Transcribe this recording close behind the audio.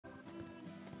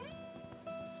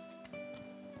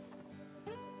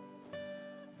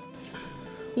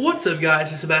What's up,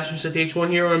 guys? It's Sebastian H1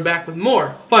 here, and I'm back with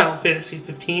more Final Fantasy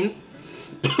 15.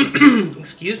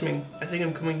 Excuse me, I think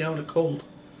I'm coming down with a cold.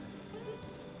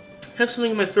 I have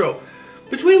something in my throat.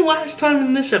 Between last time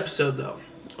and this episode, though,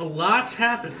 a lot's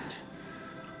happened.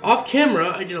 Off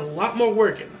camera, I did a lot more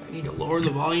work, and I need to lower the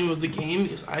volume of the game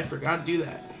because I forgot to do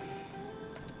that.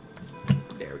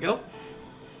 There we go.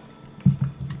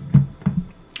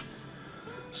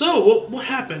 So, what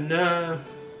happened? I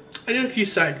did a few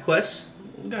side quests.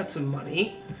 Got some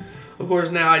money. Of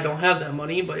course, now I don't have that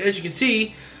money, but as you can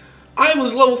see, I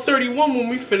was level 31 when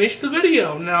we finished the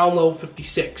video. Now I'm level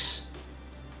 56.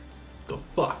 The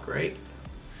fuck, right?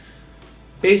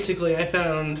 Basically, I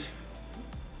found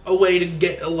a way to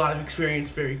get a lot of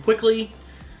experience very quickly.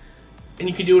 And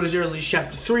you can do it as early as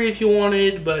Chapter 3 if you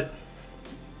wanted, but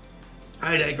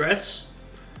I digress.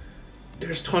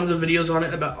 There's tons of videos on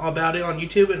it about it on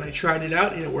YouTube, and I tried it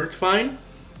out, and it worked fine.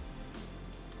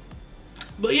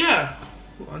 But yeah,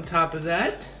 on top of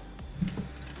that,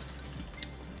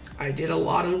 I did a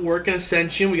lot of work in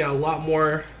Ascension. We got a lot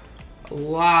more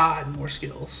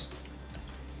skills.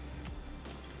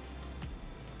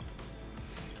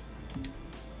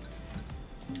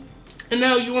 And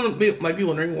now you might be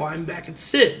wondering why I'm back at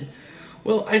Sid.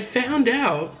 Well, I found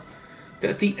out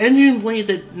that the engine blade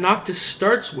that Noctis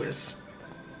starts with,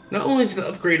 not only is it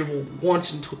upgradable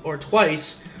once or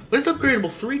twice, but it's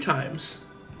upgradable 3 times.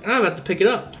 And I'm about to pick it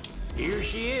up. Here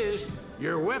she is,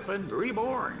 your weapon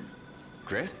reborn.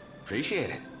 Great, appreciate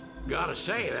it. Gotta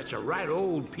say, that's a right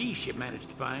old piece you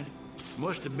managed to find.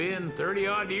 Must have been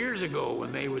 30-odd years ago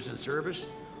when they was in service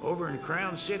over in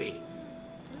Crown City.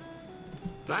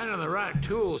 Finding the right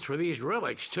tools for these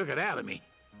relics took it out of me.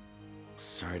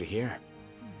 Sorry to hear.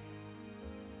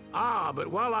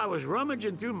 But while I was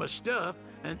rummaging through my stuff,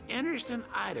 an interesting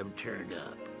item turned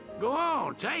up. Go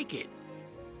on, take it.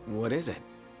 What is it?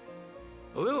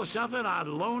 A little something I'd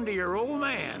loaned to your old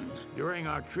man during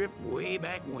our trip way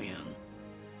back when.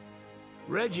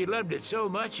 Reggie loved it so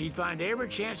much he'd find every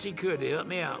chance he could to help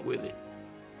me out with it.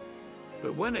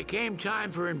 But when it came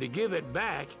time for him to give it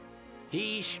back,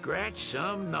 he scratched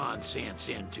some nonsense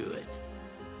into it.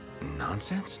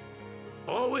 Nonsense?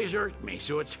 Always irked me,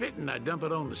 so it's fitting I dump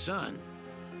it on the sun.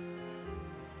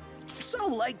 So,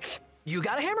 like, you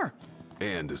got a hammer?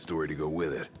 And a story to go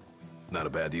with it. Not a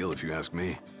bad deal if you ask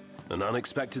me. An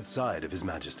unexpected side of His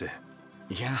Majesty.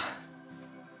 Yeah,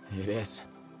 it is.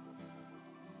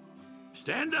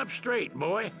 Stand up straight,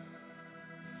 boy.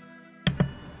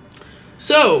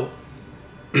 So,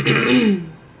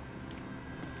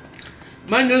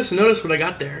 might notice what I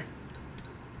got there.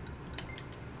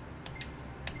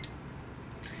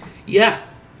 Yeah,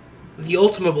 the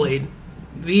Ultima Blade.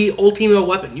 The Ultima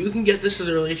weapon. You can get this as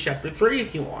early as Chapter 3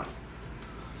 if you want.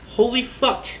 Holy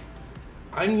fuck.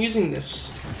 I'm using this.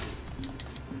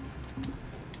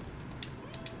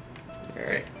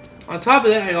 Alright. On top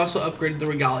of that, I also upgraded the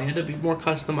Regalia to be more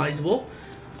customizable.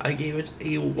 I gave it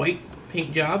a white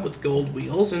paint job with gold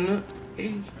wheels and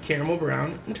a caramel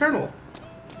brown internal.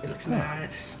 It looks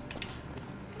nice.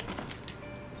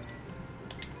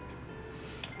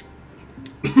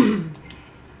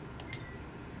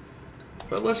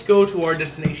 But let's go to our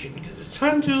destination because it's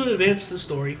time to advance the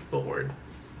story forward.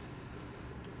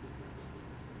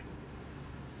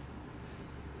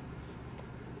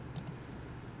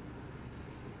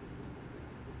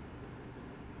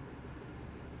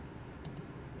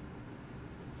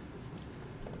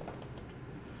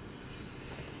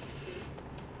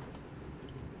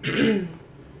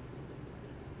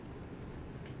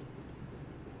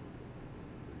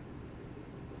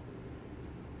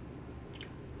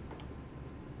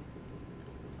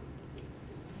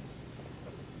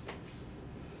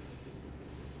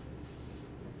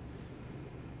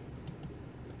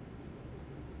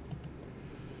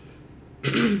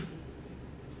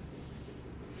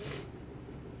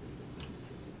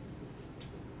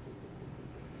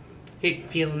 Hate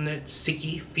feeling that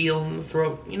sticky feel in the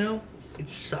throat, you know? It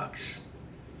sucks.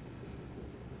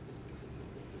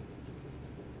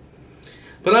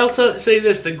 But I'll say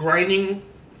this, the grinding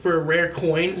for rare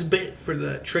coins bit for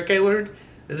the trick I learned,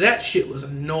 that shit was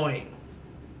annoying.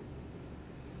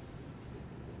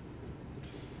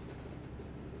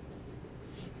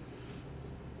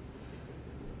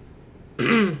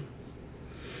 And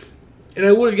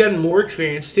I would have gotten more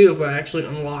experience too if I actually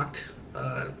unlocked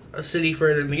a city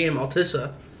further in the game,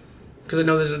 Altissa. Because I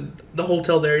know there's the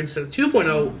hotel there instead of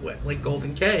 2.0, like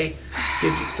Golden K,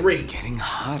 gives you 3. It's getting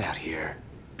hot out here.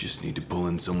 Just need to pull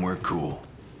in somewhere cool.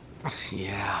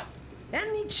 Yeah.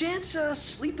 Any chance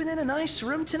sleeping in a nice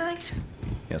room tonight?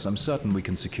 Yes, I'm certain we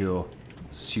can secure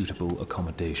suitable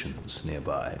accommodations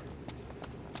nearby.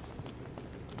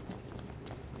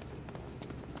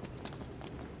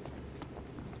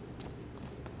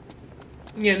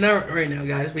 Yeah, not right now,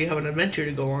 guys. We have an adventure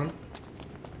to go on.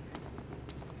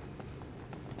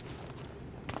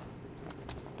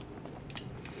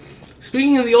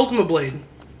 Speaking of the Ultimate Blade,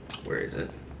 where is it?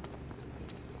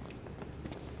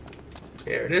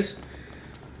 There it is.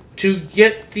 To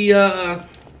get the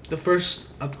first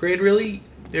upgrade, really,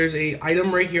 there's a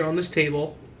item right here on this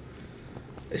table.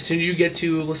 As soon as you get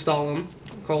to Lestalem,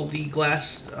 called the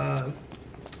gemstone,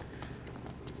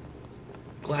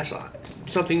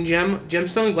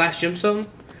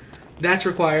 that's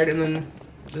required, and then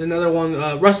there's another one,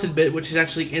 rusted bit, which is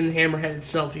actually in Hammerhead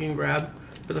itself. You can grab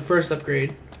for the first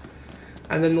upgrade,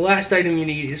 and then the last item you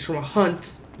need is from a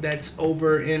hunt that's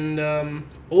over in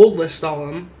Old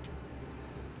Lestalem,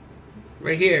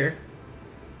 right here,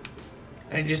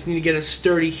 and you just need to get a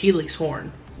sturdy helix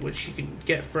horn, which you can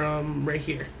get from right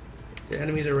here. The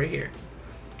enemies are right here.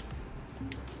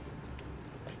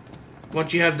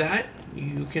 Once you have that,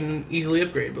 you can easily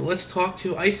upgrade. But let's talk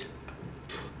to Ice.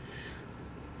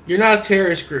 You're not a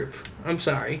terrorist group. I'm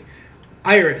sorry.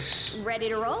 Iris. Ready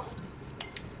to roll?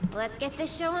 Let's get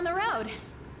this show on the road.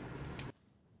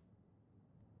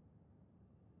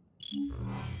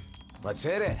 Let's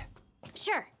hit it.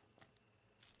 Sure.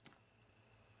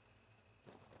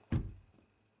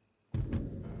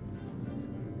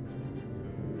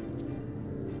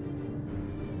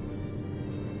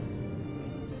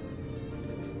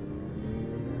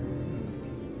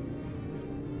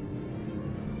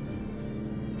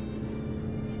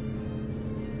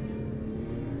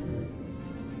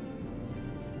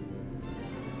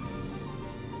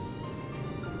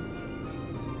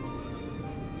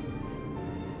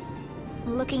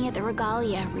 Looking at the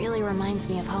regalia really reminds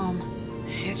me of home.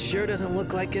 It sure doesn't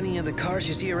look like any of the cars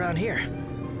you see around here.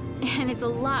 And it's a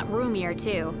lot roomier,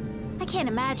 too. I can't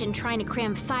imagine trying to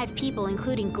cram 5 people,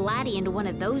 including Gladdy, into one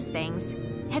of those things.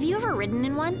 Have you ever ridden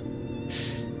in one?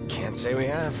 Can't say we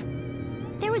have.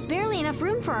 There was barely enough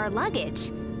room for our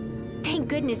luggage. Thank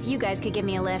goodness you guys could give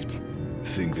me a lift.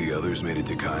 Think the others made it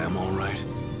to Kayam all right?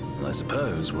 Well, I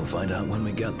suppose we'll find out when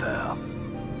we get there.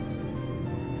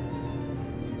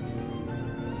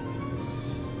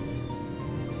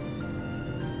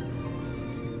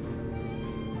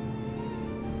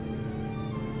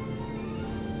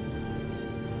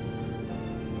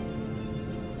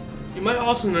 You might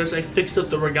also notice I fixed up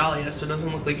the regalia so it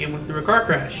doesn't look like it went through a car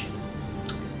crash.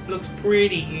 Looks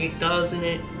pretty, doesn't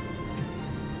it?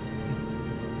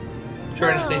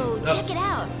 Trying to stay. Whoa, check it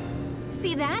out.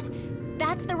 See that?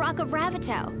 That's the Rock of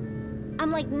Ravito.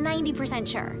 I'm like 90%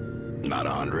 sure. Not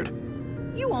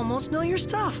 100. You almost know your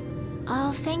stuff.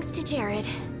 All thanks to Jared.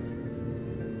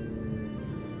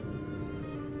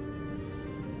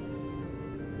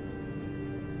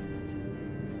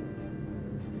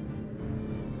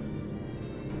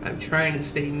 I'm trying to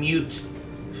stay mute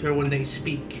for when they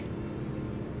speak.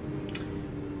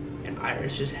 And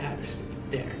Iris just had to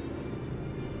speak there.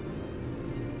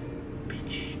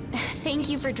 Bitch. Thank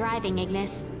you for driving,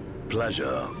 Ignis.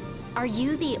 Pleasure. Are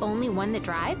you the only one that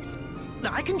drives?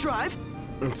 I can drive.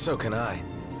 And so can I.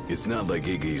 It's not like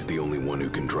Iggy's the only one who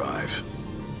can drive.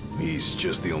 He's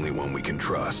just the only one we can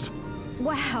trust.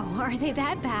 Wow, are they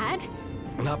that bad?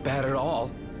 Not bad at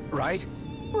all, right?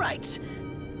 Right.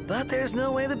 But there's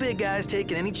no way the big guy's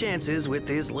taking any chances with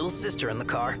his little sister in the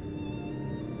car.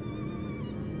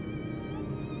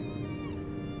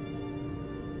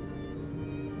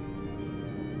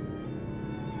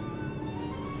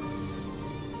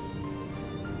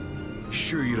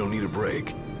 Sure you don't need a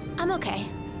break? I'm okay.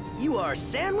 You are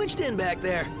sandwiched in back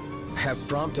there. Have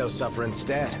Prompto suffer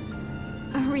instead.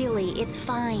 Really, it's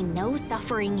fine. No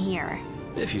suffering here.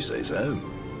 If you say so.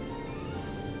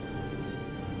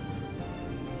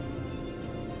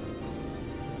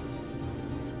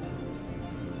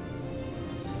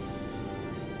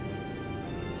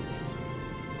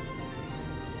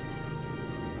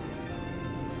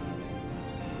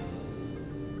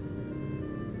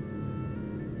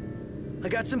 I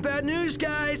got some bad news,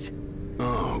 guys.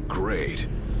 Oh, great.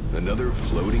 Another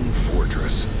floating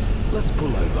fortress. Let's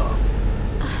pull over.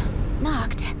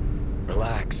 Knocked.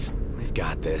 Relax. We've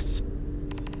got this.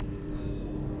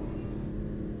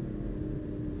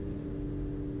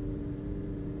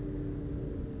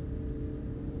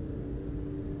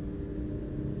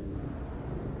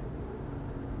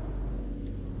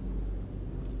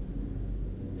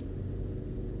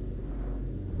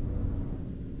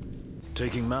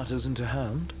 Taking matters into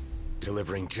hand?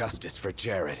 Delivering justice for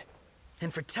Jared.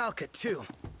 And for Talcott, too.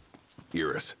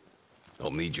 Iris,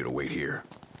 I'll need you to wait here.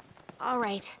 All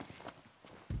right.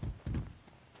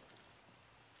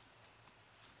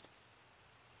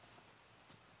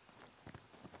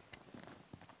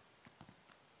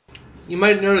 You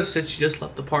might notice that she just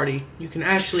left the party. You can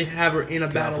actually have her in a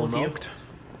battle with you.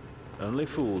 Only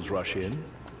fools rush in.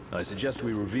 I suggest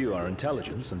we review our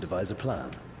intelligence and devise a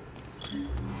plan.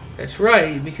 That's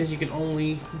right, because you can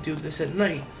only do this at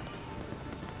night.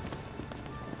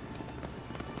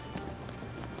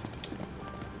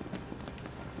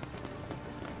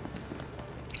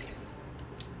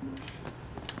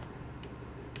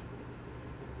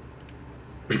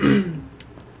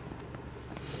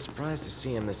 Surprised to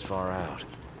see him this far out.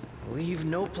 Leave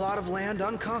no plot of land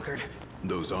unconquered.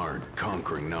 Those aren't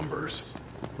conquering numbers.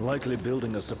 Likely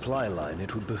building a supply line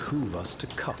it would behoove us to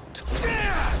cut.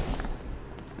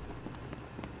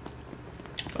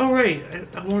 Oh right,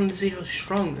 I wanted to see how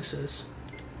strong this is.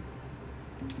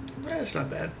 That's not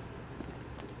bad.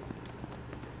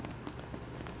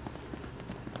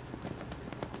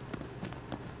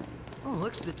 Oh,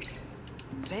 looks the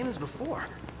same as before.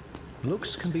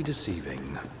 Looks can be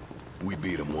deceiving. We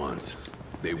beat them once.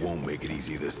 They won't make it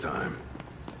easy this time.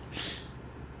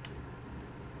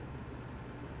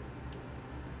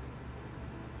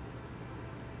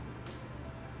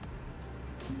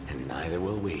 And neither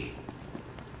will we.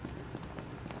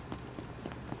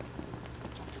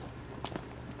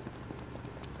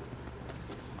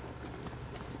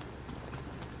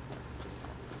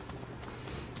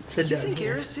 Sit You down think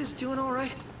here. Iris is doing all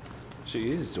right?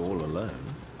 She is all alone.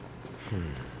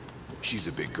 She's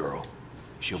a big girl.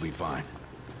 She'll be fine.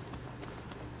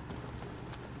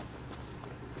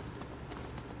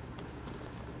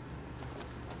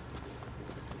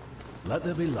 Let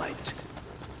there be light.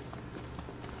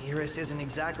 Iris isn't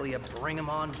exactly a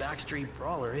bring-em-on backstreet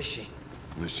brawler, is she?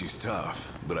 She's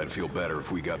tough, but I'd feel better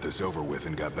if we got this over with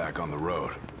and got back on the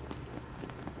road.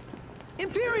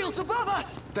 Imperials above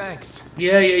us! Thanks.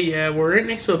 Yeah. We're right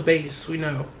next to a base. We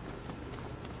know.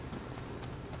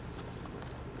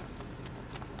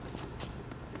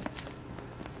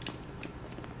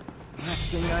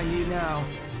 Last thing I need now.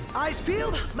 Eyes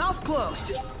peeled, mouth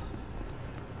closed.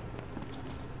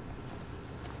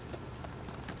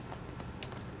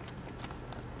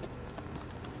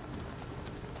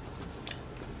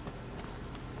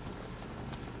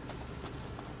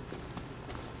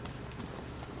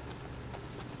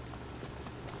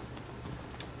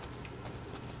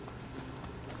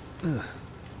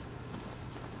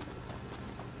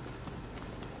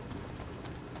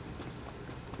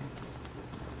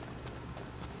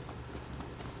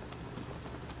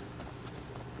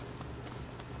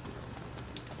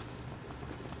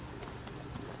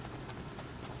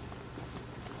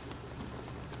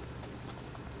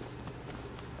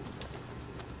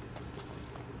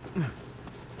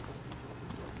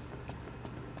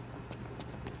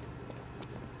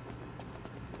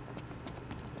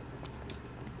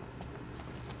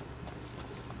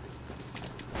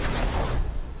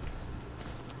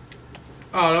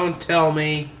 Oh, don't tell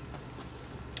me.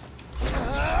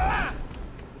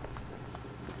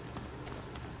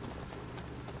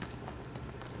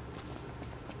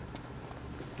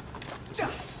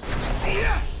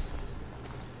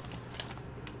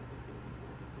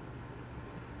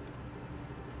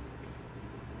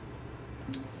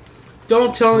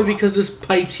 Don't tell me because this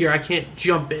pipe's here, I can't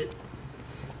jump it.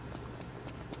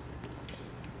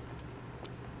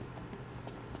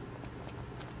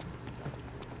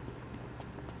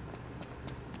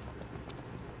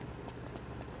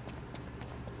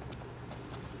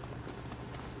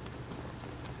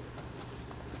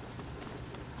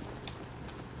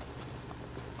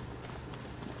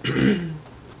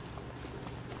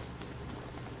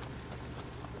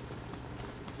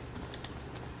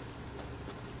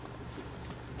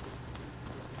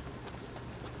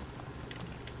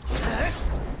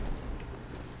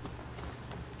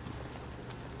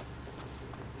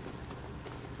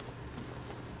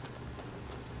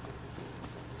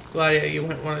 Well, yeah,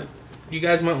 you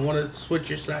guys might want to switch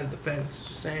your side of the fence.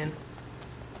 Just saying.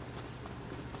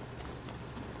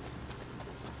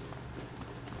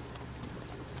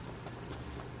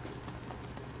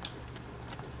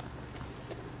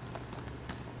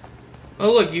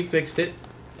 Oh look, you fixed it.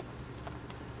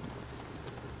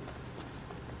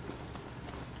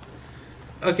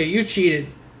 Okay, you cheated.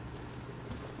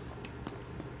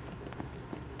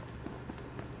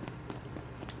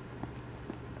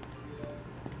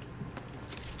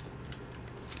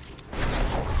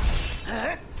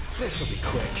 This'll be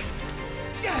quick.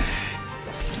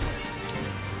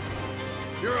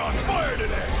 You're on fire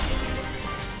today!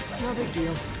 No big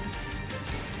deal.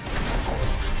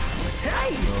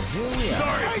 Hey! Here we are.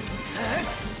 Sorry!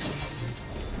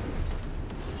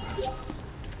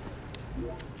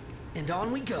 And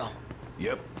on we go.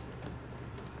 Yep.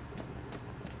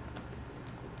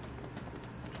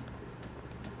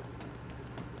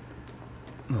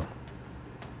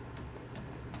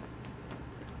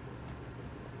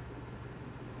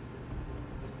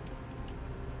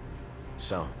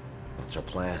 So, what's our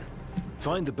plan?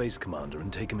 Find the base commander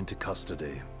and take him into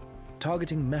custody.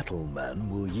 Targeting Metal Man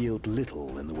will yield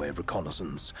little in the way of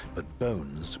reconnaissance, but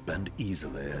Bones bend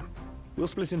easily. We'll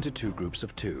split into 2 groups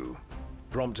of 2.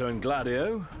 Prompto and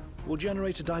Gladio will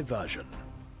generate a diversion.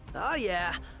 Oh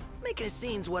yeah, making a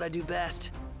scene's what I do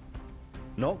best.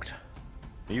 Noct,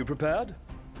 are you prepared?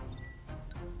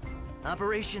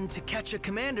 Operation To Catch a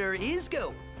Commander is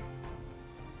go.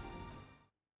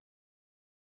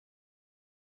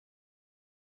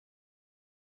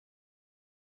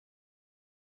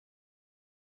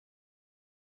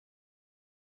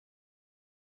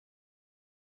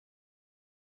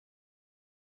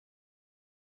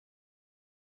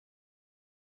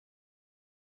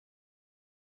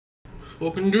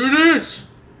 Fucking do this!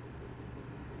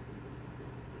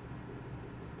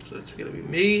 So it's gonna be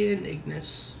me and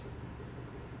Ignis.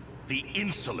 The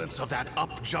insolence of that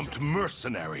up-jumped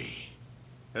mercenary.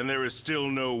 And there is still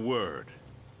no word.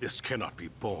 This cannot be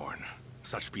borne.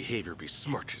 Such behavior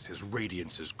besmirches his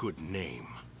Radiance's good name.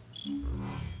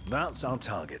 That's our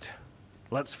target.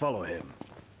 Let's follow him.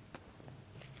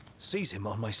 Seize him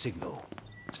on my signal.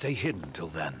 Stay hidden till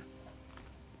then.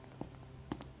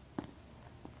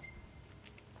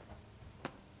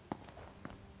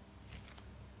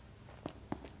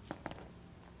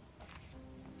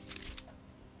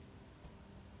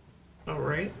 All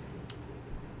right.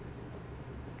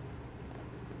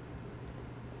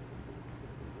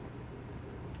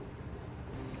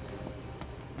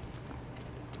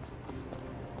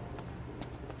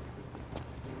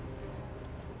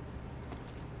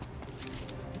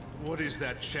 What is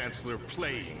that Chancellor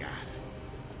playing at?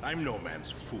 I'm no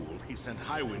man's fool. He sent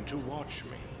Highwind to watch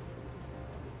me.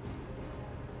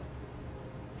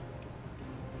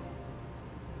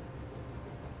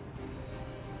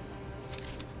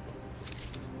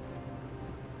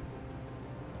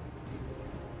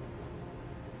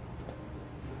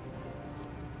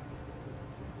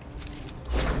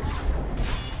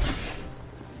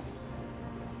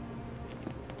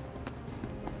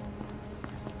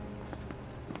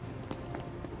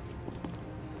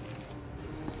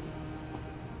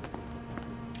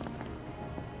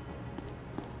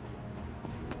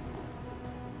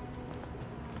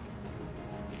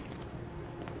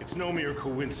 It's no mere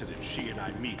coincidence she and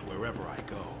I meet wherever I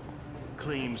go.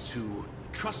 Claims to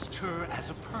trust her as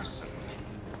a person.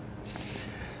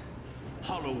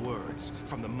 Hollow words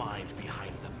from the mind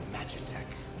behind the Magitech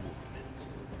movement.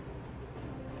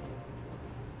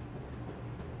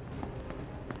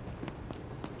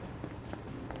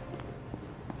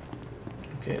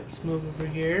 Okay, let's move over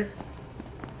here.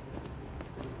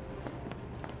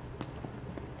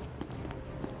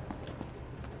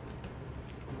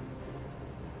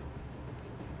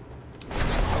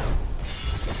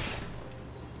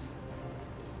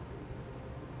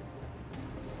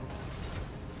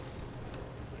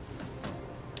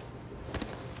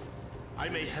 I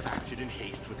may have acted in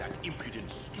haste with that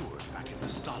impudent steward back in the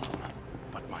Stalin,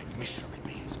 but my mission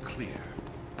remains clear.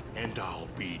 And I'll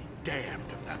be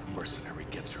damned if that mercenary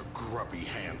gets her grubby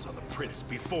hands on the prince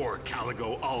before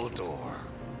Caligo Aldor.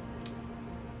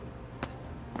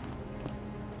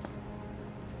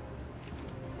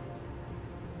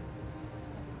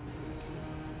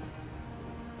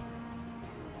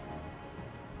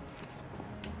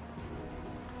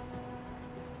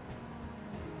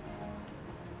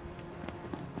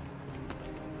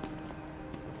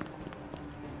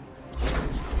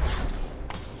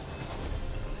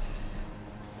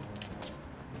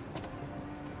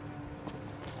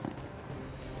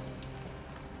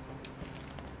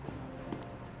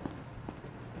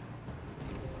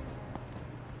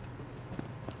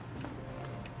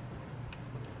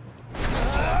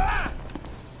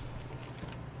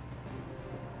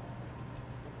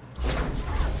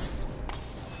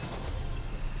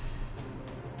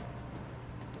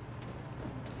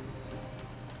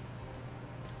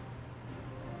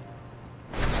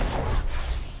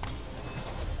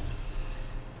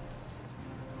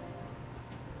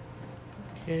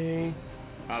 Okay.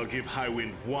 I'll give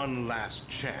Highwind one last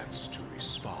chance to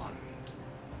respond.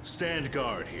 Stand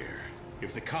guard here.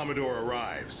 If the Commodore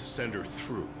arrives, send her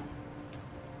through.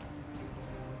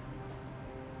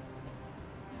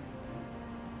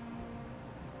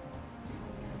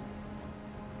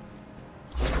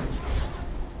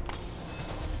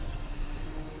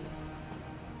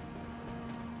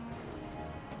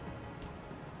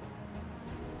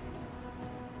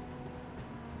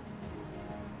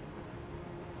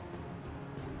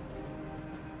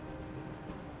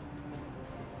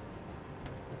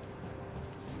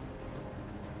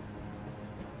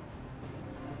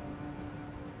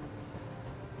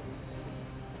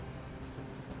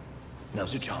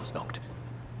 Now's your chance, Noct.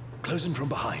 Close in from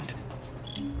behind.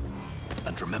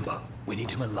 And remember, we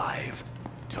need him alive.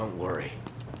 Don't worry.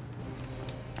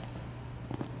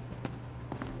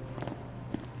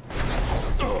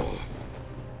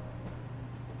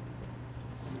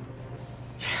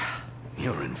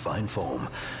 You're in fine form.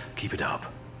 Keep it up.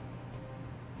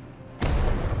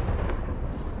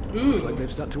 Looks like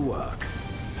they've set to work.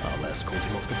 I'll escort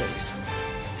him off the base.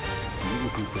 You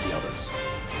regroup with the others.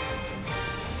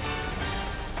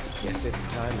 Guess it's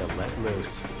time to let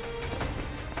loose.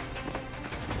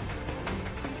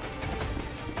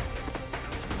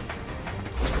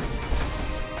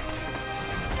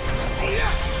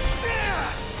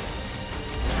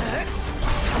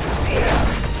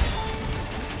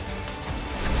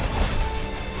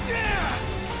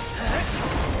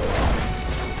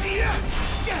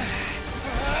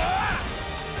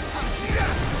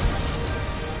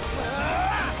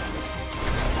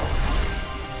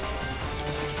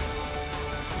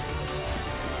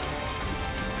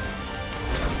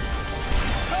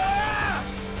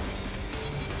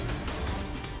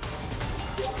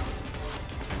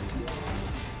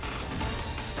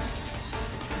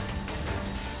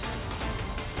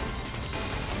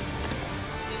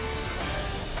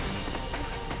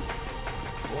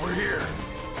 Over here.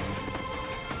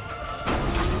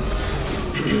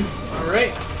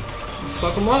 Alright. Let's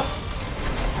fuck him up.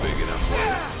 Big enough for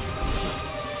you.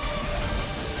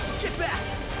 Get back!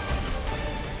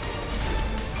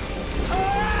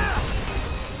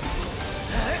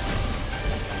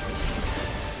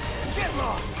 Get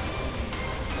lost!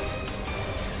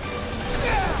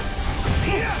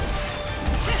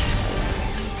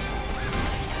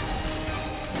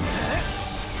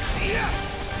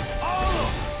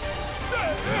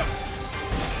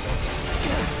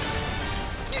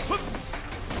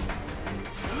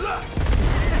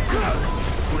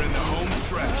 We're in the home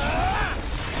stretch.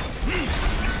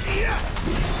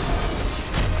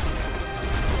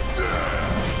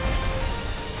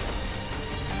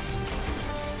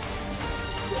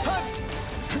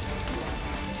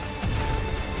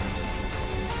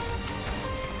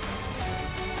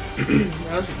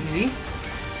 That was easy.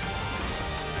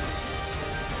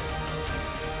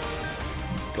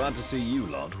 Glad to see you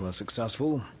lot were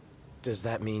successful. Does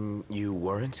that mean you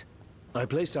weren't? I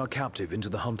placed our captive into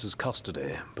the hunter's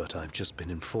custody, but I've just been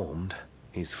informed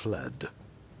he's fled.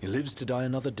 He lives to die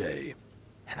another day.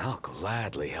 And I'll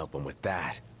gladly help him with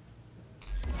that.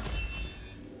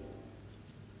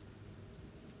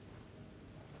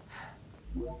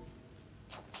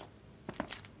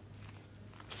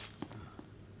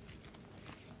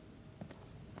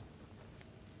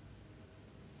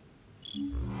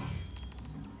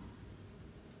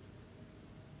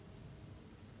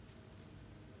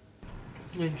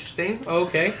 Interesting.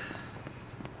 Okay.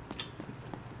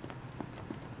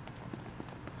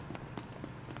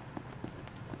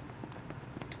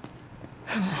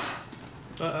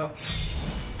 Uh-oh.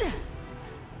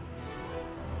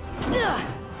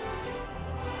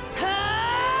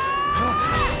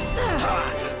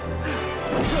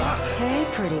 Hey,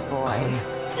 pretty boy.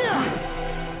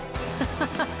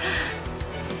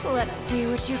 Let's see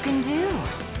what you can do.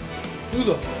 Who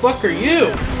the fuck are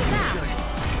you?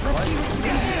 Let's see what you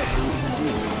can do.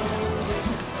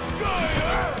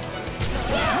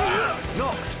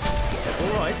 Knocked.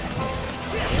 All right.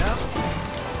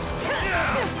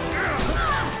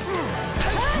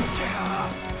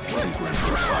 I think we're in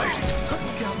for a fight.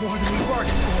 Got more than we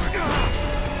bargained for.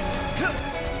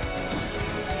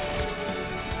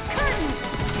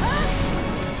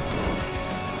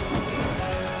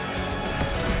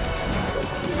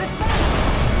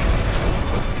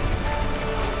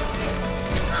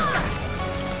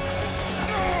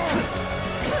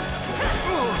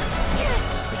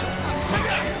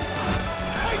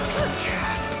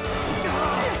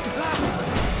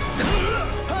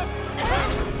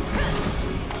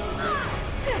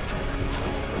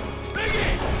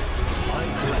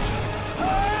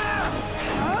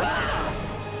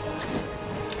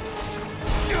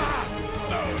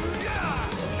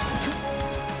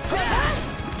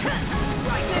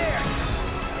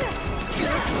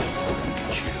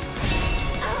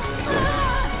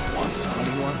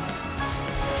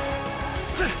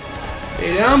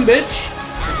 Stay down, bitch.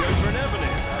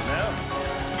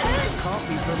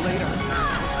 Coffee for later.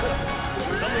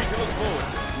 Something to look forward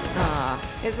to. Ah,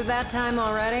 is it that time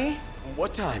already?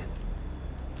 What time?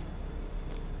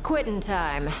 Quitting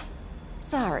time.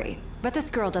 Sorry, but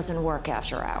this girl doesn't work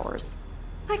after hours.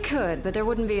 I could, but there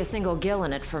wouldn't be a single gill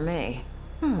in it for me.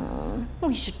 Oh,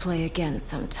 we should play again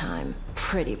sometime,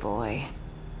 pretty boy.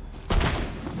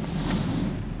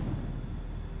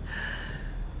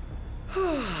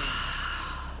 Who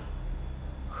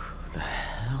the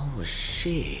hell was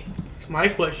she? It's my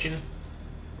question.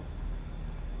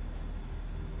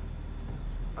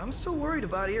 I'm still worried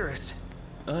about Iris.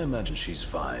 I imagine she's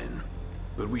fine.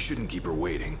 But we shouldn't keep her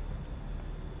waiting.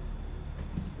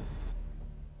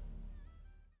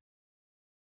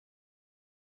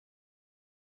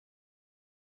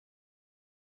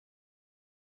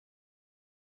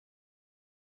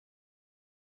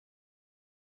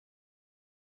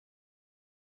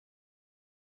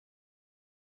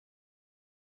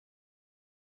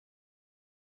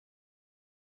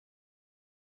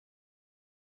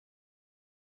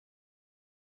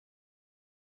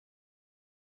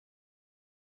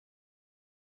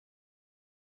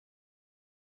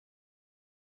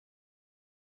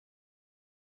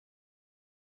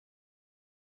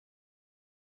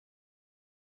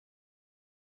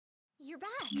 You're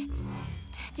back.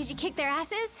 Did you kick their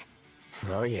asses?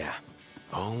 Oh, yeah.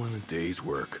 All in a day's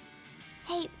work.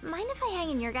 Hey, mind if I hang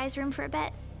in your guys' room for a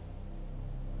bit?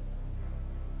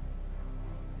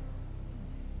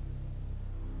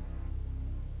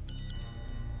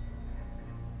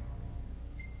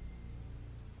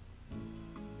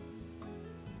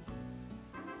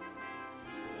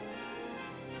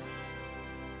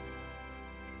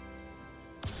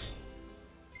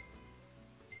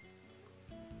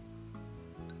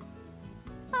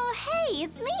 Oh, hey,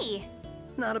 it's me.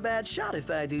 Not a bad shot if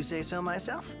I do say so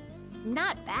myself.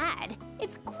 Not bad.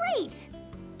 It's great.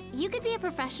 You could be a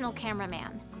professional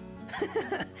cameraman.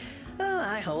 Oh,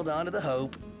 I hold on to the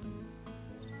hope.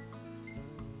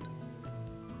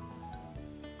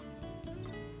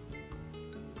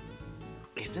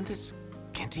 Isn't this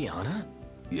Kentiana?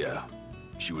 Yeah.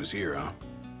 She was here, huh?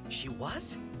 She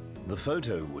was? The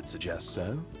photo would suggest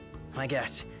so. I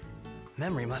guess.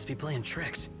 Memory must be playing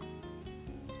tricks.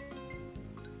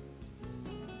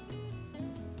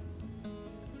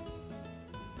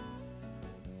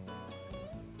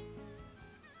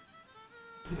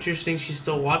 Interesting, she's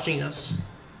still watching us.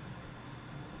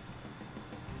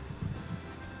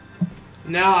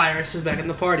 Now Iris is back in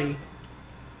the party.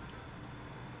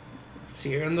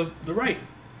 See her on the right.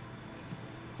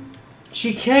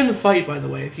 She can fight, by the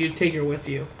way, if you take her with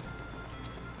you.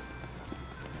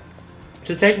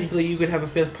 So technically you could have a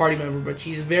 5th party member, but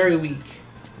she's very weak.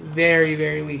 Very,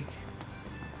 very weak.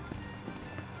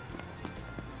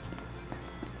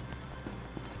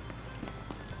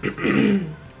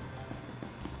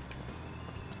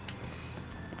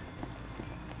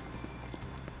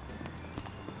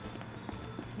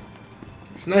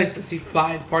 It's nice to see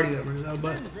 5 party members though,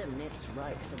 but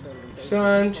it's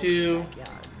time to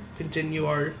continue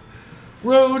our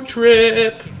road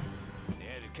trip. Yeah,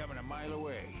 they're coming a mile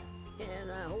away.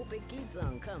 And I hope it keeps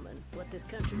on coming. What this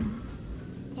country...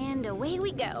 And away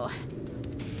we go.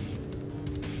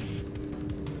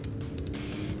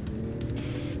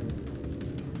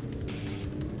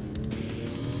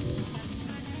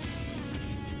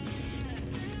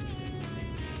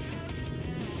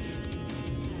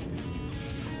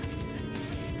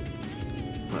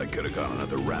 I could have gone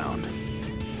another round.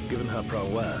 Given her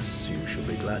prowess, you should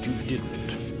be glad you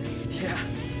didn't. Yeah,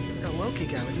 that Loki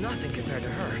guy was nothing compared to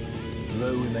her.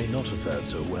 Though we may not have fared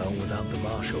so well without the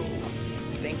Marshal.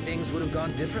 Think things would have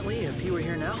gone differently if he were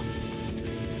here now?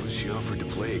 Well, she offered to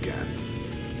play again.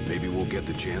 Maybe we'll get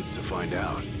the chance to find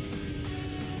out.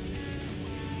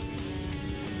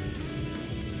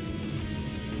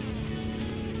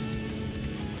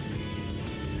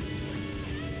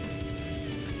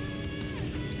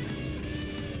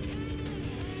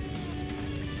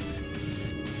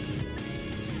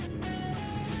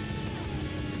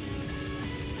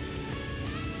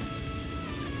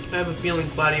 I have a feeling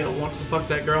Gladio wants to fuck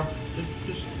that girl.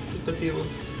 Just a feeling.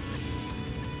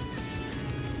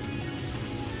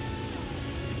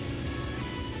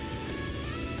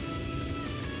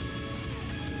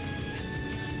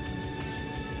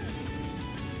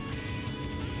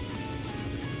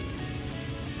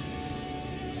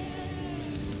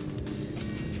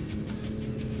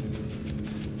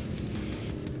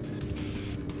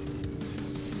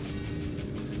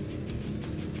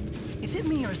 Is it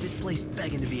me or is this place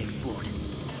begging to be explored?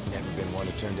 Never been one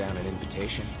to turn down an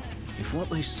invitation. If what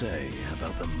they say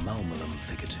about the Malmalum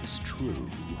thicket is true,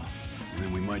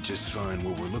 then we might just find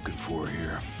what we're looking for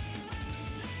here.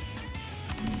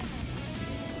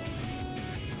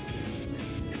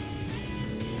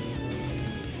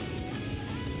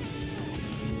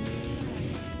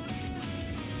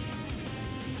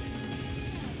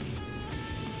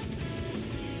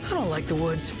 I don't like the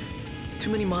woods. Too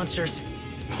many monsters.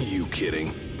 You kidding?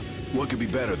 What could be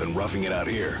better than roughing it out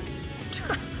here?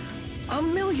 A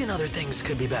million other things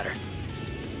could be better.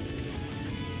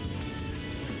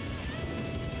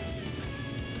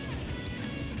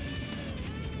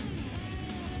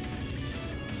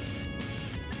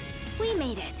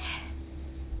 made it.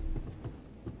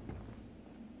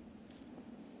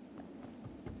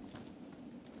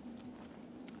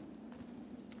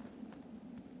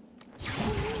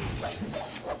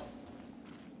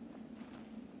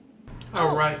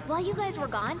 All right. While you guys were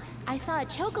gone, I saw a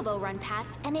chocobo run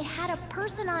past and it had a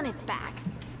person on its back.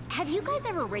 Have you guys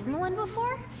ever ridden one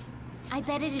before? I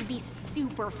bet it'd be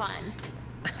super fun.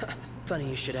 Funny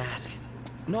you should ask.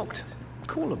 Knocked.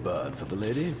 Call a bird for the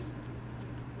lady.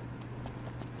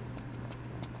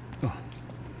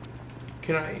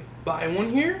 Can I buy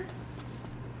one here?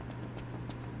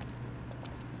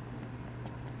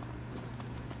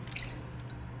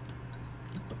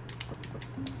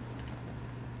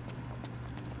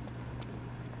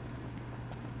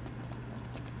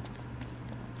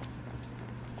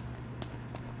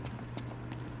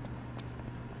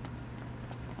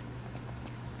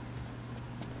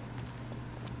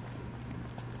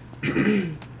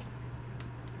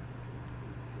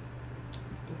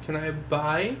 Can I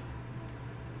buy?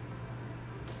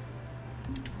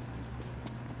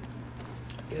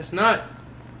 Guess not.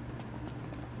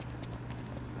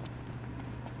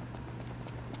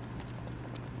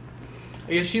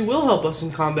 I guess she will help us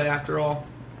in combat after all.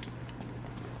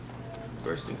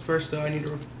 First things first, though, I need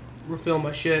to refill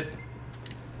my shit.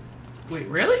 Wait,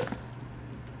 really?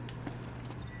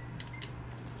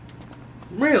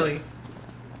 Really?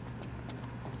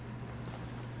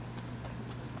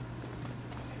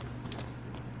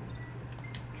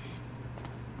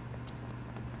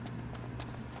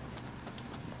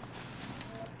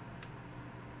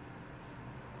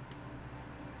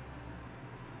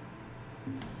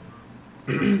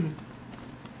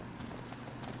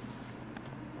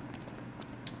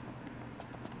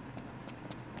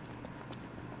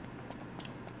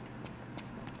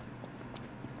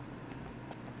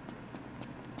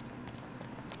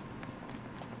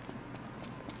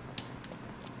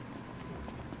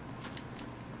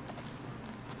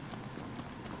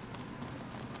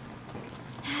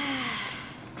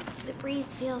 The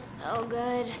breeze feels so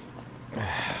good.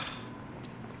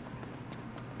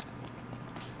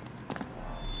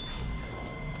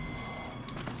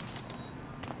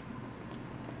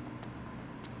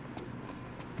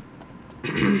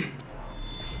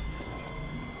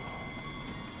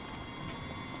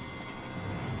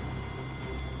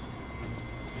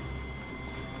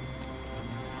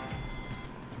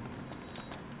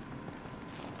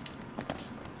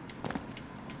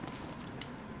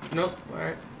 Nope,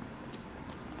 alright.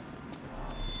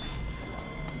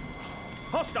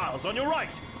 Hostiles on your right.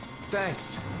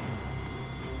 Thanks.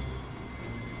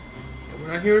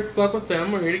 We're not here to fuck with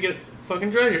them, we're here to get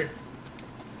fucking treasure.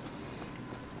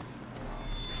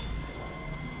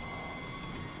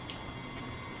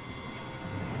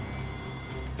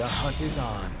 The hunt is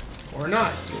on. Or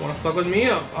not. You wanna fuck with me?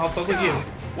 I'll fuck with you.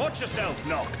 Watch yourself,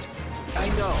 Knocked. I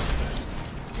know.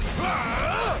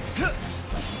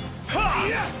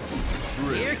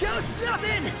 Here goes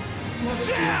nothing!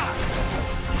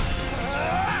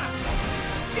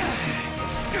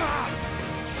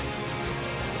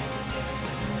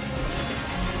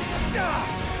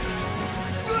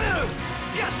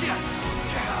 Gotcha!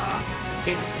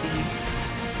 Can't see.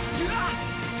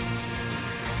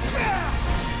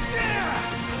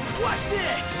 Watch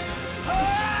this!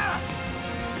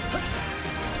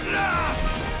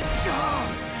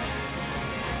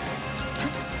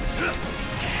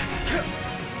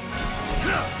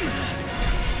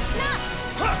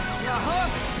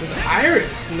 With the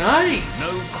iris, nice. No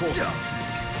quarter.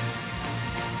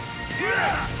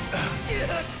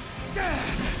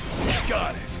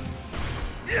 Got it.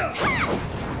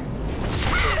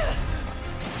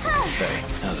 Hey,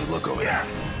 how's it look over there?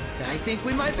 I think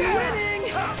we might be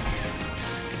winning!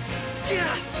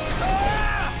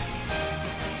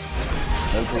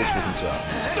 No cause for concern.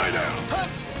 Stay down.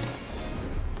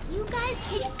 You guys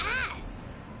kick ass.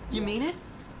 You mean it?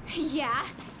 Yeah,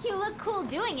 you look cool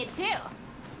doing it too.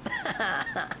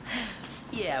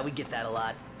 Yeah, we get that a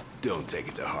lot. Don't take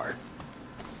it to heart.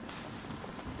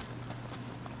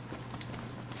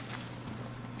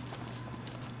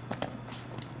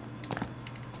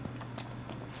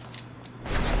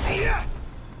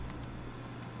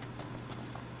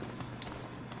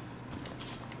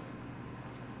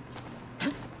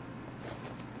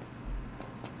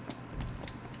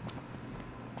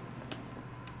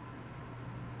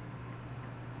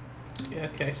 Yeah,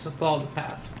 okay, so follow the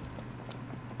path.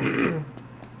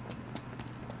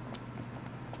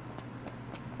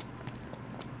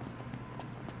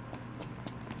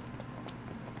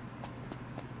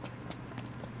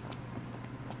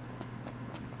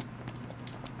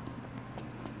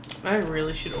 I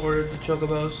really should order the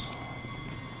chocobos.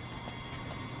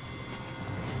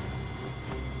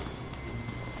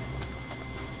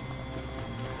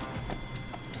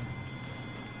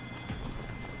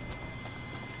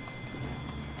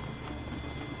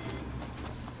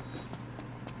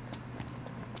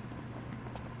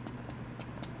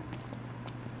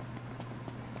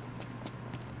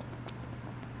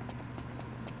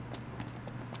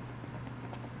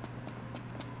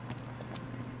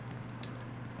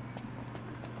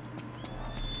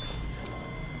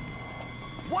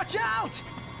 Watch out!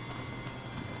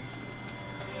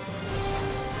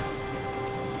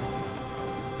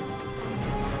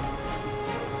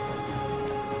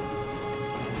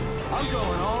 I'm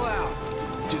going all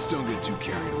out. Just don't get too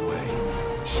carried away.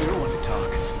 Sure want to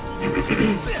talk.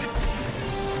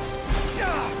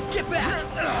 Get back!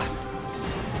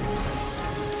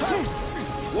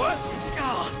 What?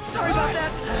 Oh, sorry about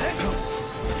that.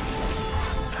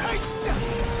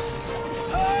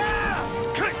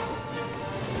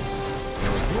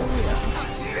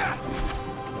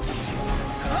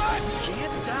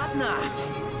 Can't stop not.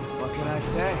 What can I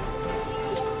say?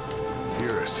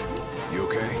 Eurus, you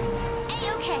okay?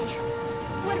 A-okay.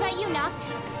 What about you, Noct?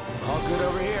 All good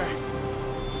over here.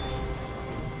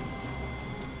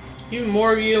 Even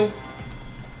more of you.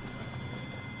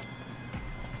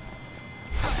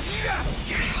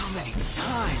 How many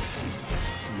times?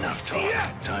 Enough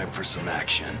talk. Time for some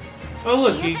action. Oh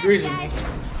look, Do he your agrees best, with me.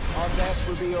 guys. Our best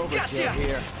would be overkill Gotcha.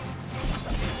 here.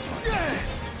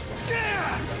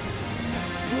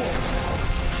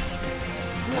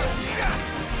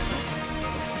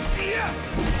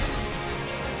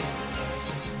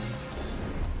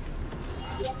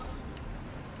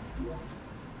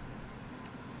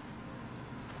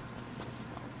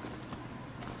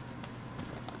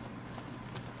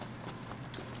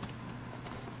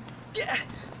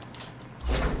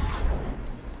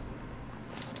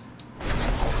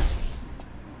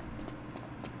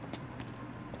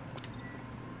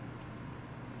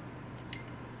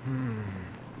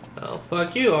 Oh,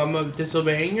 fuck you. I'm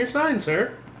disobeying your sign,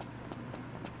 sir.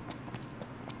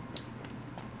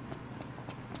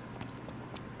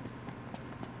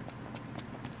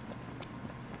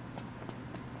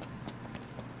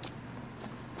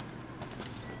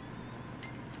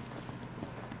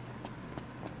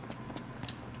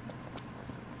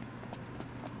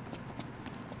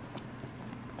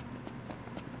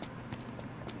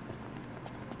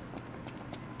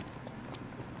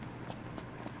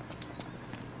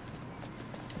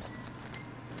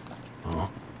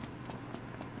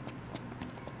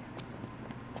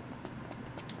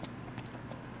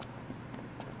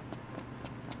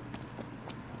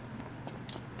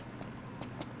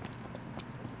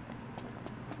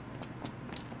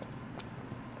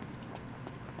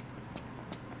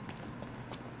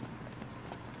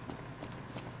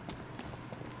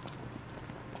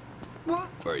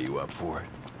 Are you up for it?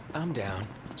 I'm down.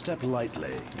 Step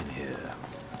lightly in here.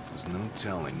 There's no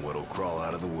telling what'll crawl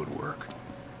out of the woodwork.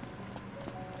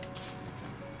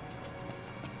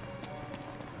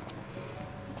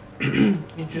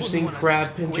 Interesting Wouldn't wanna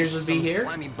crab pinchers squish would be some here.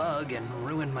 Slimy bug and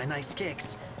ruin my nice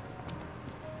kicks.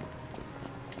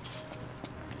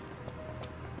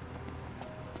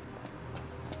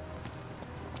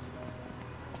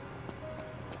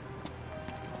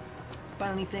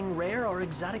 Find anything rare or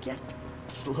exotic yet?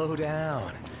 Slow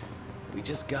down. We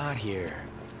just got here.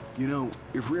 You know,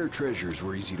 if rare treasures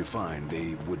were easy to find,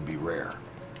 they wouldn't be rare.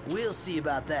 We'll see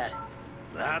about that.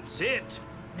 That's it.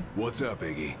 What's up,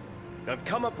 Iggy? I've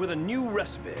come up with a new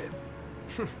recipe.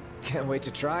 Can't wait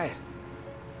to try it.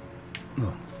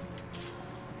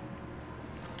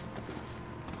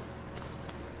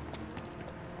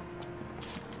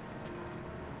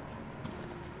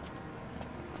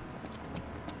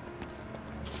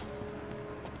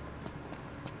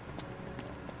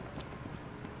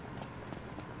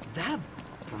 That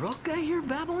a brook I hear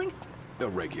babbling? A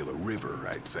regular river,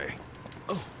 I'd say.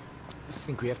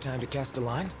 Think we have time to cast a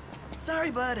line?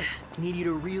 Sorry, bud. Need you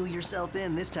to reel yourself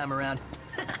in this time around.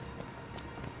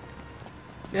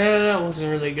 Yeah, that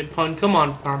wasn't really a good pun. Come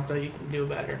on, Prompto, you can do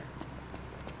better.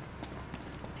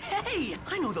 Hey,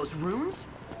 I know those runes.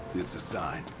 It's a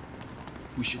sign.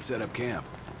 We should set up camp.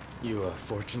 You a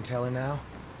fortune teller now?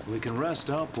 We can rest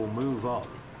up or move on.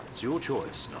 It's your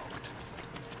choice, Noct.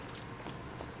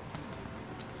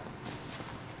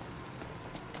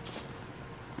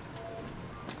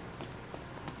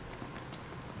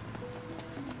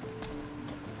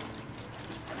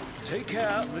 Take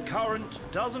care the current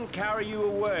doesn't carry you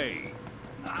away.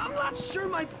 I'm not sure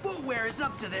my footwear is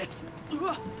up to this.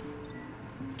 Ugh.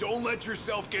 Don't let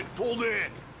yourself get pulled in!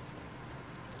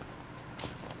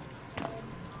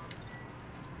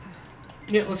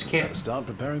 Yeah, let's camp. Start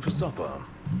preparing for supper.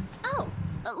 Oh,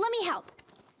 let me help.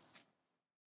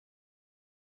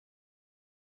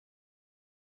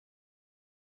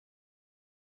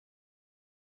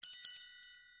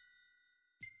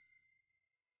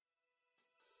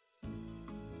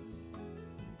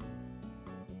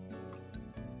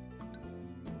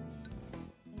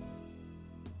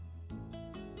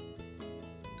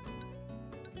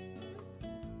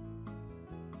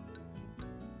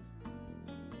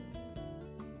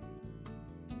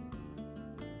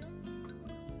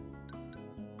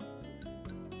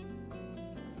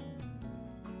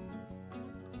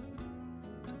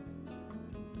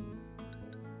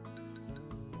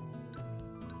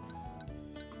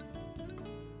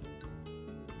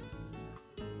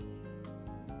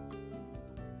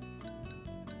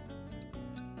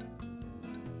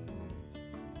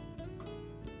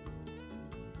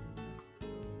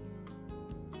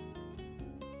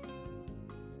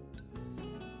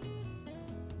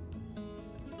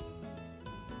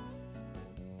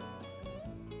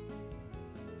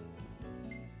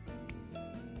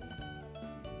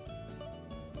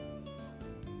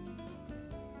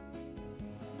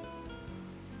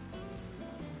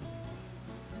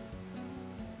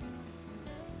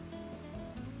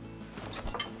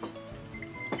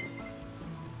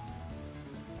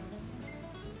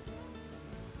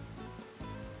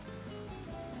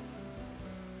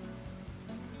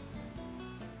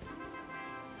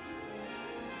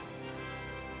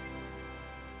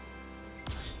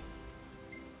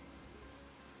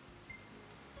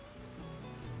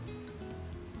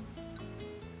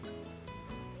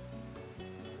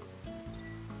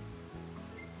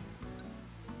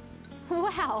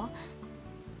 Wow.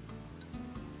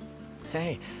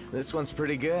 Hey, this one's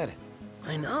pretty good.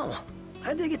 I know.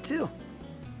 I dig it too.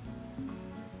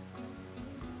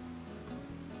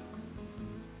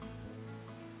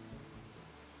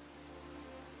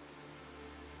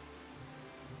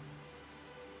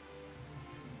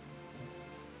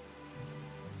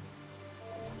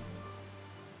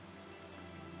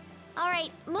 All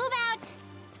right, move out.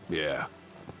 Yeah.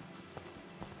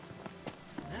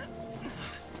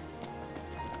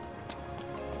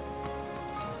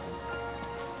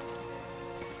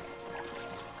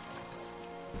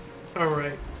 All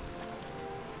right.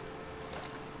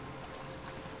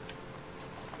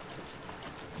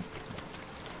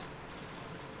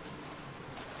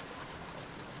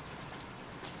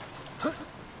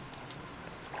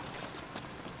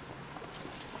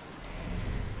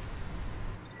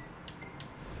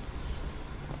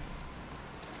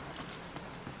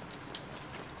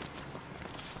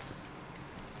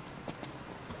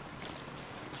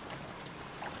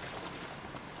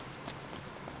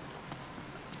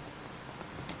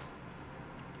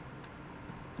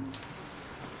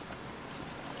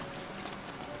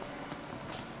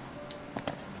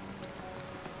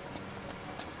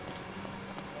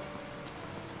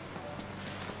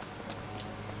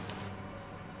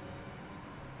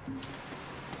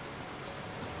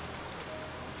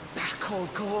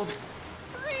 Cold, cold.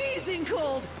 Freezing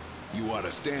cold! You ought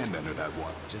to stand under that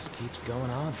one. Just keeps going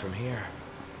on from here.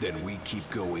 Then we keep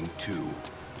going too.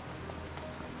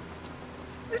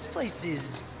 This place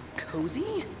is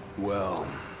cozy? Well,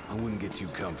 I wouldn't get too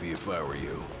comfy if I were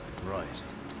you. Right.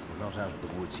 We're not out of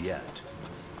the woods yet.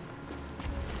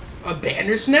 A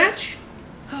Bandersnatch?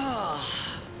 Oh,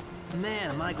 man,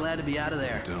 am I glad to be out of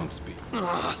there. Don't speak.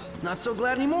 Ugh, not so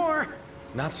glad anymore.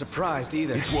 Not surprised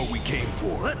either. It's what we came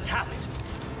for. Let's have it.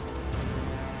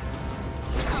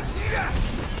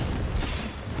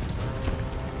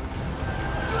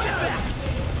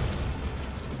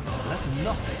 Let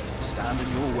nothing stand in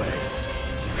your way.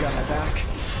 You've got my back.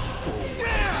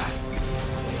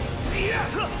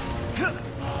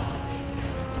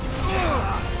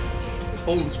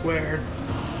 Holding square.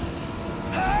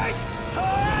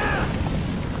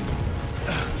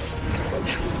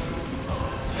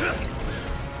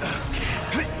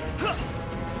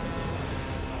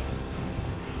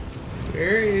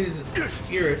 Where is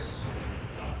Iris?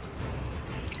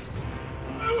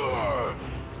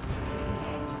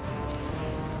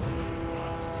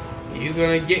 You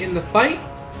gonna get in the fight?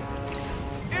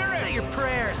 Say your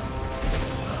prayers.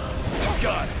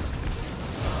 Got it.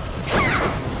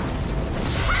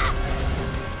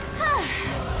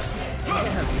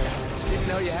 Damn, Chris. Didn't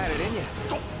know you had it in you.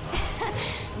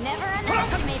 Never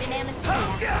underestimate an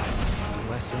anesthesia.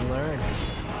 Lesson learned.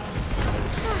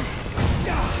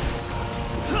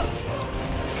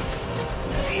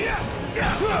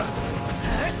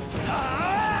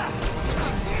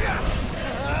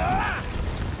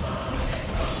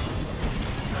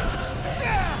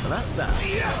 Well, that's that.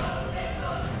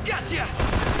 Gotcha!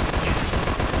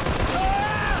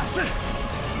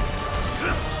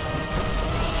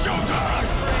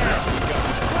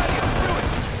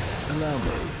 Allow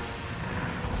me.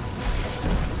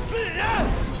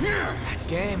 That's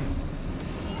game.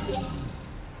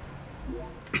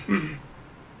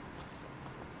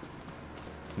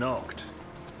 Knocked.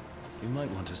 You might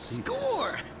want to see this.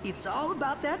 Score! It's all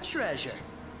about that treasure.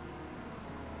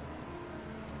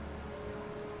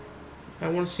 I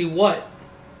want to see what?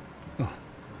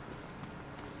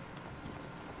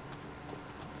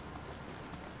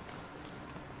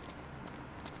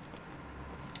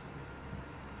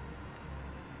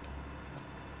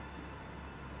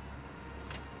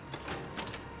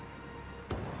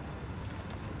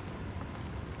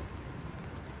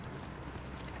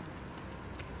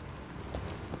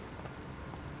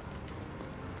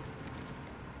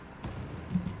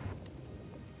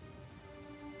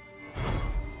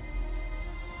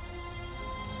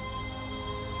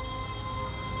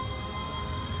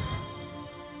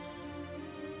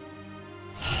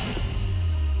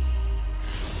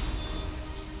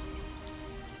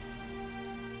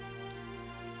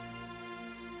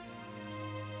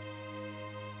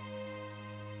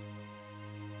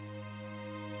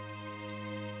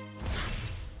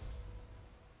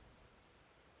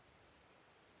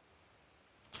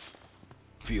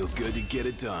 Feels good to get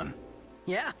it done.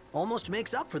 Yeah, almost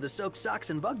makes up for the soaked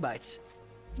socks and bug bites.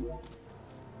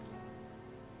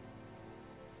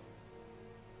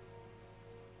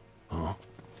 Huh?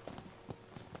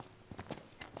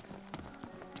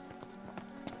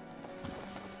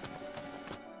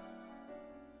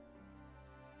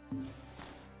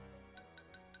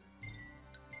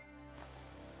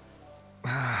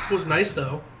 It was nice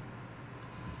though.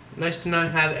 Nice to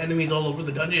not have enemies all over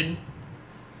the dungeon.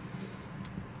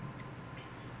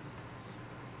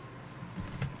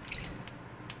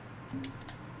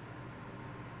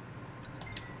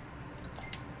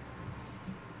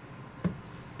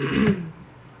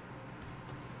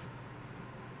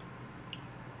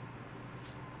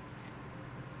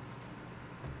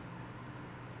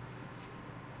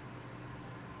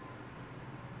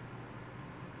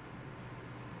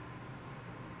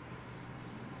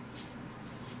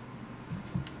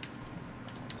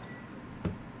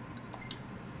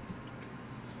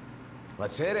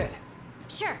 Let's hit it.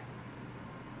 Sure.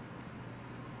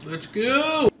 Let's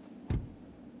go!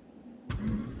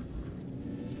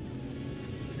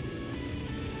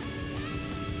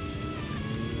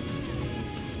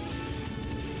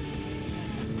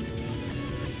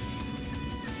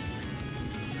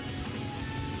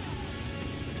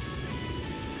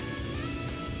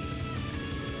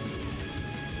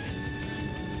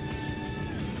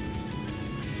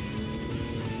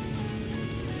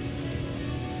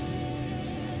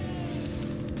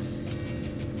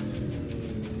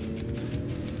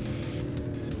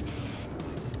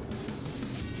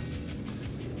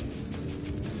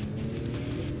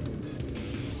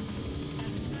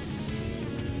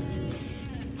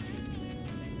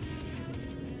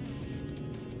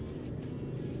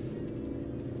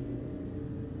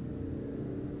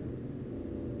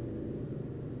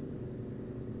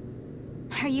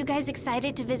 Are you guys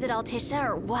excited to visit Altisha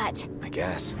or what? I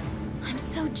guess. I'm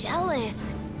so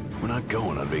jealous. We're not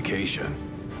going on vacation.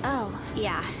 Oh,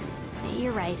 yeah.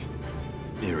 You're right.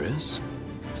 Iris?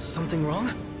 Something wrong?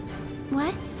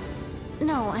 What?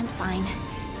 No, I'm fine.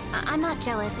 I'm not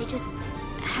jealous. I just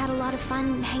had a lot of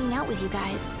fun hanging out with you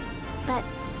guys. But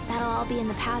that'll all be in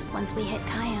the past once we hit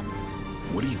Kayam.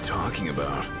 What are you talking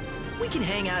about? We can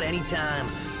hang out anytime,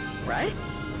 right?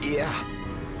 Yeah.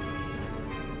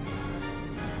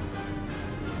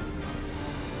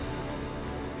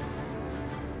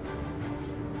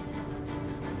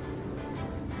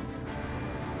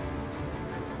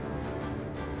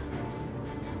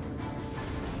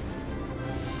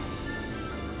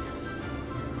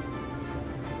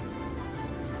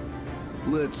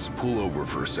 Let's pull over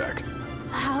for a sec.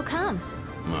 How come?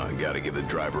 I gotta give the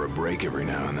driver a break every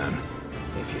now and then.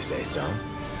 If you say so.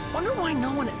 Wonder why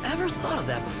no one ever thought of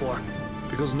that before.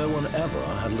 Because no one ever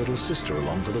had little sister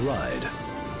along for the ride.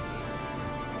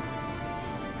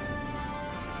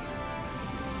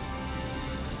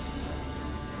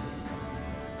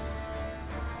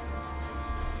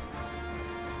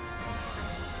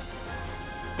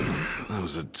 That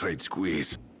was a tight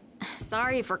squeeze.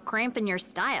 Sorry for cramping your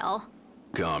style.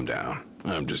 Calm down.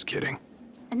 I'm just kidding.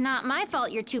 Not my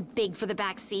fault you're too big for the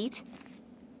back seat.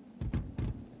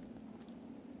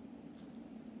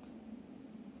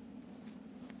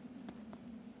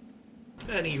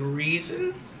 Any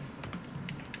reason?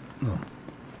 Oh.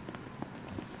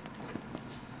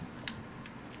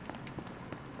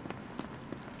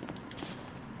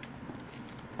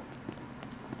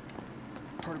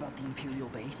 Heard about the Imperial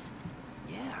base?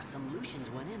 Yeah, some Lucians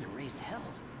went in and raised hell.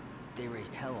 They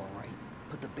raised hell all right.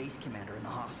 Put the base commander in the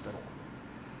hospital.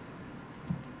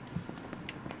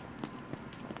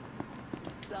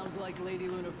 Sounds like Lady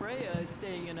Lunafreya is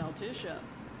staying in Altisha.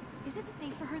 Is it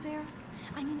safe for her there?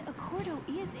 I mean, Accordo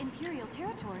is Imperial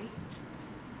territory.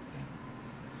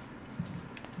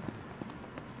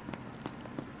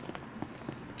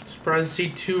 Surprised to see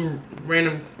two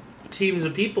random teams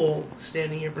of people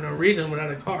standing here for no reason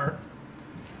without a car.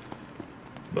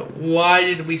 But why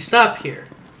did we stop here?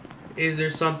 Is there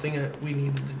something that we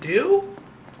needed to do?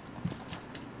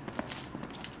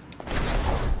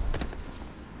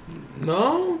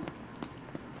 No?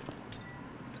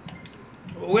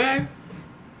 Okay.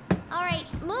 Alright,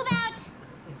 move out!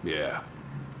 Yeah.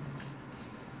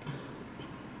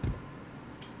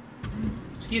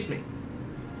 Excuse me.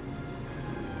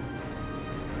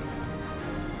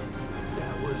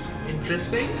 That was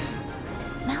interesting.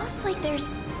 Smells like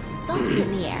there's salt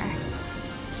in the air.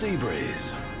 Sea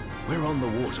breeze. We're on the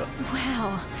water.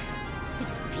 Wow,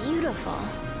 it's beautiful.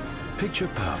 Picture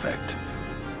perfect.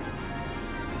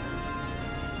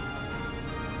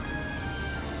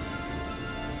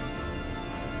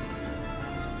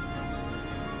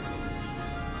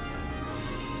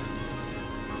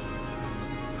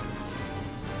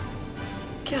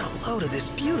 Get a load of this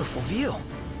beautiful view.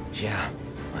 Yeah,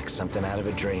 like something out of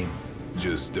a dream.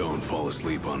 Just don't fall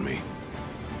asleep on me.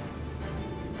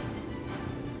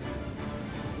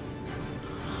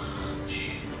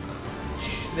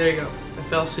 There you go. I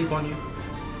fell asleep on you.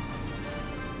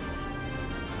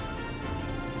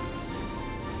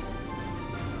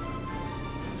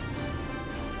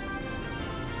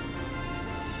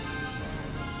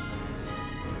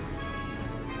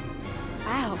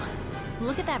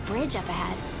 look at that bridge up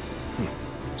ahead.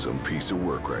 Some piece of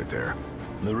work right there.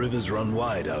 The rivers run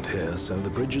wide out here, so the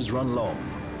bridges run long.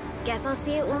 Guess I'll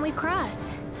see it when we cross.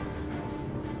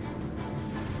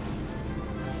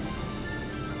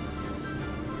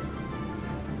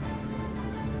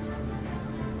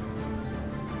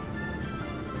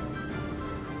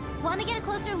 Want to get a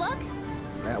closer look?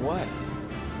 At what?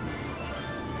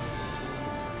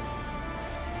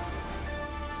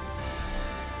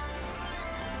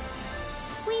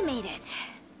 We made it.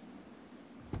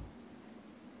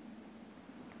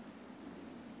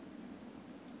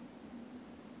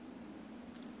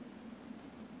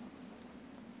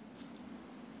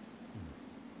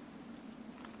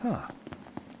 Huh.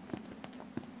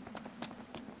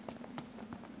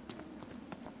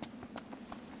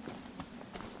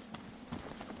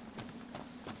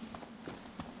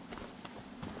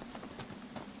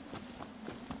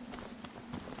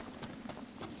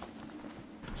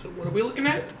 So what are we looking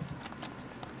at?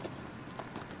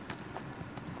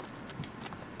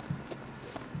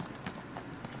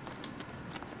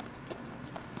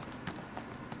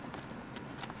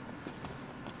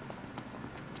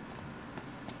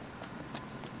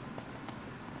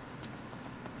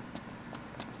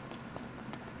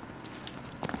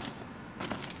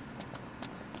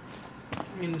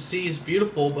 I mean, the sea is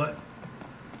beautiful, but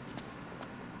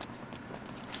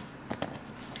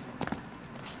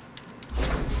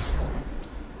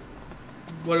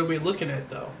what are we looking at,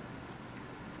 though?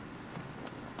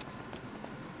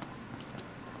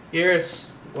 Iris,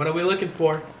 what are we looking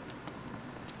for?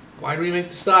 Why do we make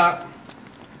the stop?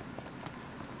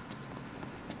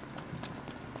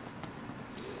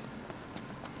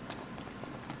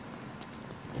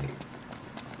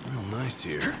 Real nice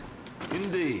here.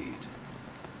 Indeed.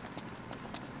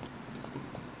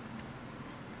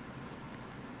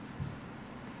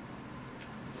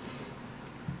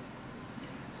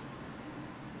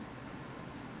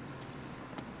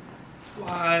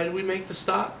 Why did we make the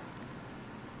stop?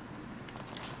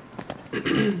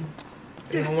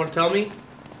 Anyone want to tell me?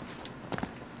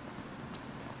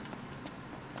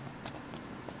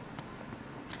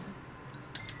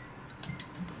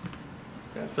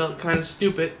 That felt kind of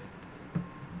stupid.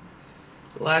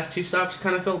 The last two stops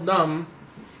kind of felt dumb.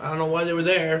 I don't know why they were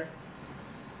there.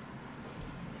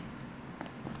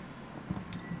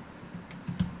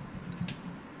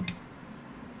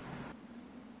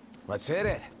 Let's hit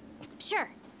it. Sure.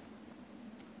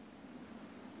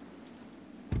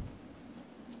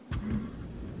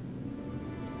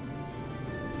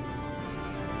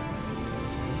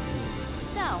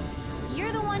 So,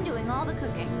 you're the one doing all the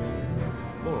cooking.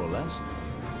 More or less.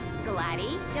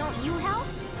 Gladdy, don't you help?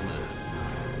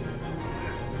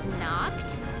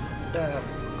 Knocked?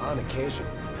 On occasion.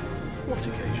 What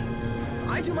occasion?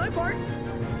 I do my part.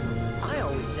 I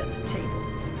always set the table.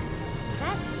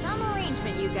 That's some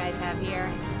arrangement you guys have here.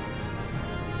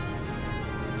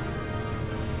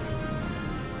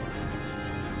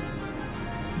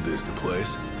 This the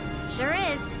place? Sure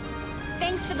is.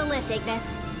 Thanks for the lift,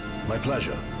 Ignis. My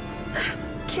pleasure.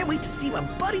 Can't wait to see my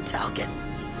buddy Talcott.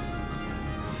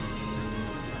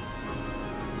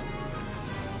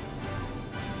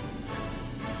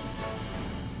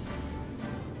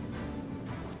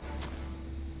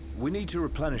 We need to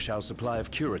replenish our supply of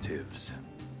curatives.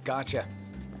 Gotcha.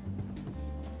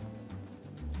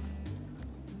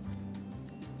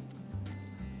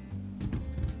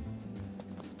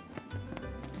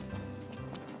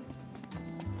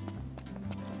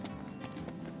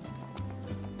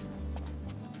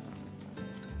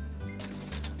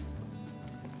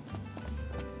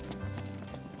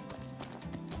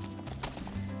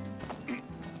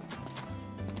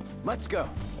 Let's go.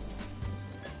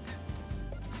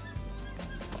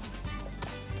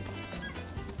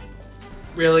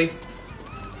 Really?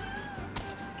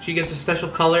 She gets a special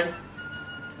color?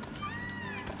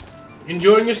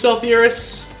 Enjoying yourself,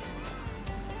 Iris?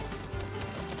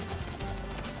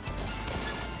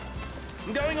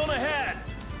 I'm going on ahead.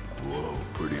 Whoa,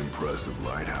 pretty impressive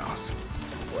lighthouse.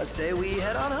 Let's say we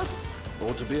head on up.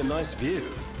 Ought to be a nice view.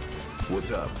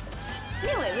 What's up?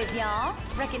 Knew it was y'all.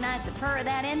 Recognize the purr of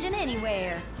that engine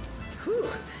anywhere. Whew,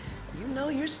 you know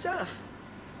your stuff.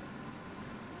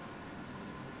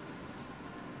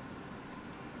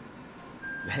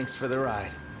 Thanks for the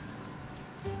ride.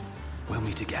 We'll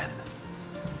meet again.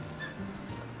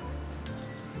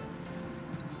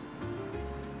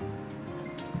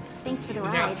 Thanks for the We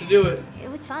ride. have to do it. It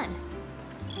was fun.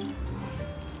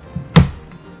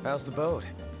 How's the boat?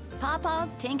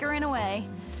 Pawpaw's tinkering away.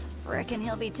 Reckon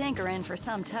he'll be tinkering for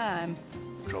some time.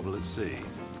 Trouble at sea.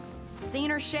 Seen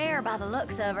her share by the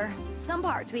looks of her. Some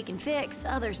parts we can fix,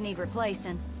 others need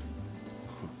replacing.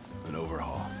 an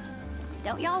overhaul.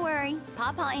 Don't y'all worry.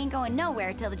 Papa ain't going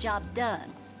nowhere till the job's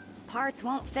done. Parts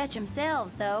won't fetch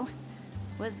themselves, though.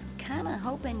 Was kinda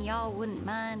hoping y'all wouldn't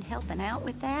mind helping out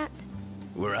with that.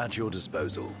 We're at your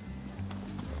disposal.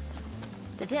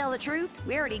 To tell the truth,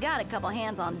 we already got a couple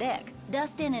hands on deck.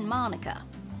 Dustin and Monica.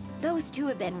 Those two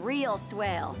have been real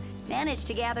swell. Managed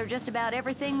to gather just about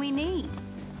everything we need.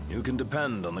 You can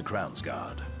depend on the Crown's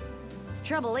Guard.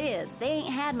 Trouble is, they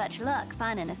ain't had much luck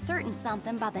finding a certain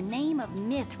something by the name of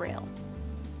mithril.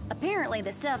 Apparently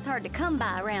the stuff's hard to come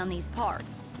by around these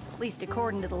parts. At least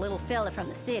according to the little fella from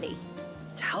the city.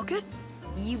 Talcott?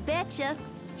 You betcha.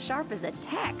 Sharp as a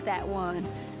tack, that one.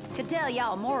 Could tell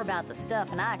y'all more about the stuff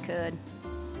than I could.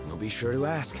 We'll be sure to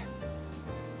ask.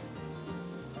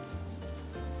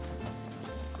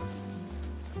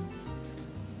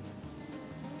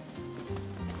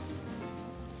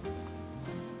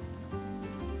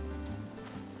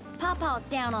 Papa's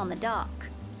down on the dock.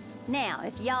 Now,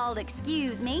 if y'all'd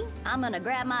excuse me, I'm gonna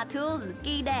grab my tools and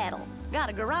ski-daddle. Got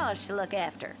a garage to look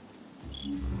after.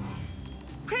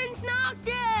 Prince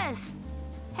Noctis!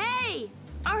 Hey!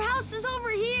 Our house is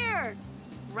over here!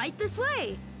 Right this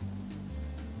way!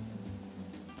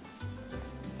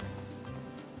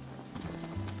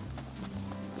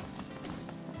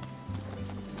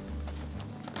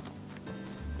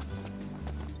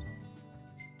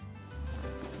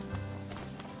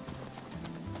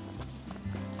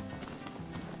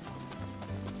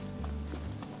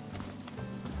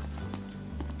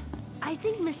 I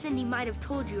think Miss Cindy might have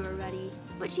told you already,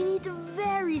 but she needs a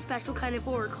very special kind of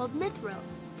ore called mithril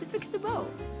to fix the boat.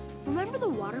 Remember the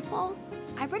waterfall?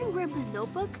 I read in Grandpa's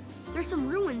notebook. There's some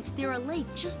ruins near a lake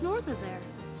just north of there.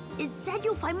 It said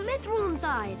you'll find mithril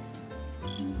inside.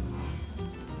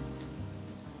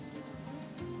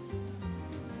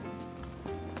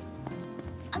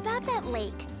 About that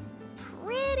lake.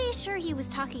 Pretty sure he was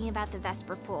talking about the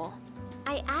Vesper Pool.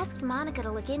 I asked Monica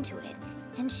to look into it,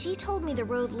 and she told me the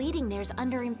road leading there's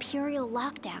under Imperial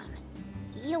lockdown.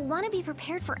 You'll want to be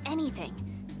prepared for anything.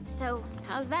 So,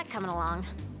 how's that coming along?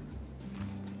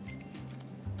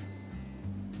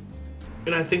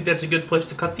 And I think that's a good place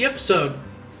to cut the episode.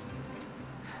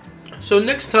 So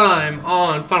next time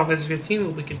on Final Fantasy 15,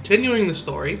 we'll be continuing the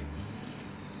story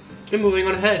and moving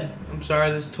on ahead. I'm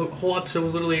sorry, this whole episode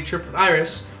was literally a trip with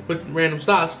Iris with random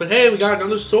stops, but hey, we got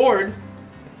another sword.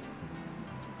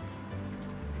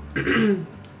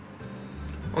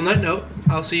 On that note,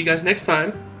 I'll see you guys next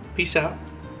time. Peace out.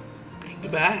 And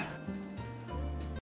goodbye.